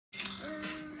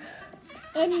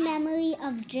In memory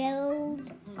of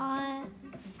Gerald R.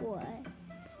 Ford.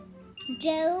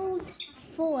 Gerald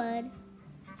Ford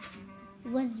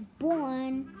was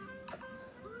born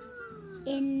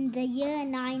in the year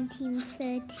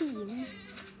 1913,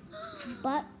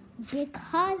 but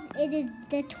because it is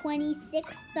the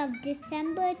 26th of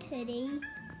December today,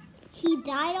 he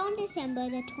died on December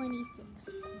the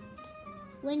 26th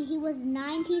when he was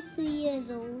 93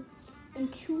 years old in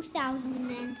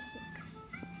 2006.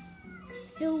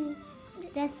 So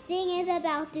the thing is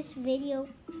about this video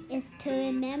is to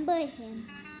remember him,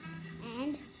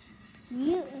 and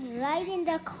you write in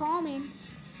the comments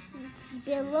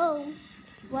below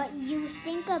what you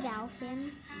think about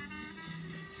him.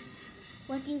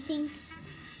 What do you think?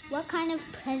 What kind of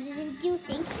president do you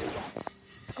think he was?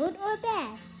 Good or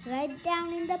bad? Write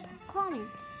down in the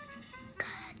comments.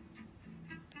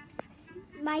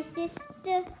 My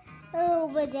sister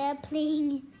over there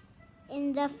playing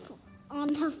in the on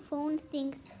the phone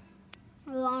thinks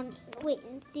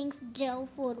Gerald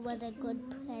Ford was a good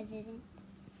president.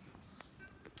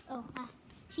 Oh,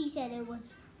 she said it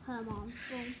was her mom's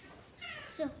phone.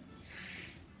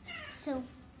 So,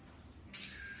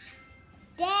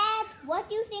 Dad, what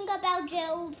do you think about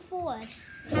Gerald Ford?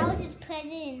 How is his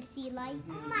presidency like?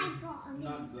 Oh my God!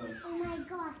 Not good. Oh my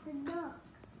gosh! Look.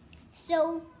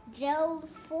 So Gerald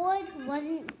Ford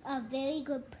wasn't a very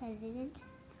good president.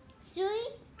 See,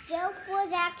 Gerald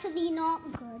Ford's actually not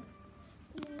good.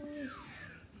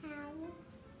 How?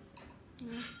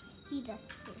 No, he does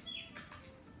this.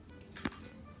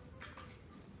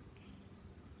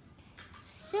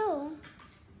 So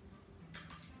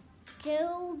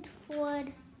Gerald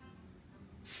Ford,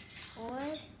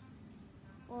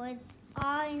 Ford's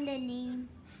R in the name.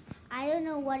 I don't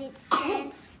know what it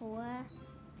stands for.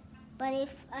 But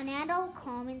if an adult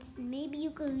comments, maybe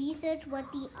you could research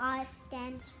what the R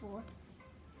stands for.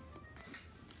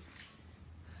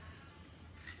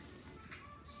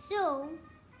 So,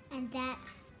 and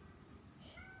that's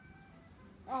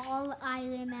all I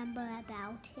remember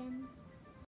about him.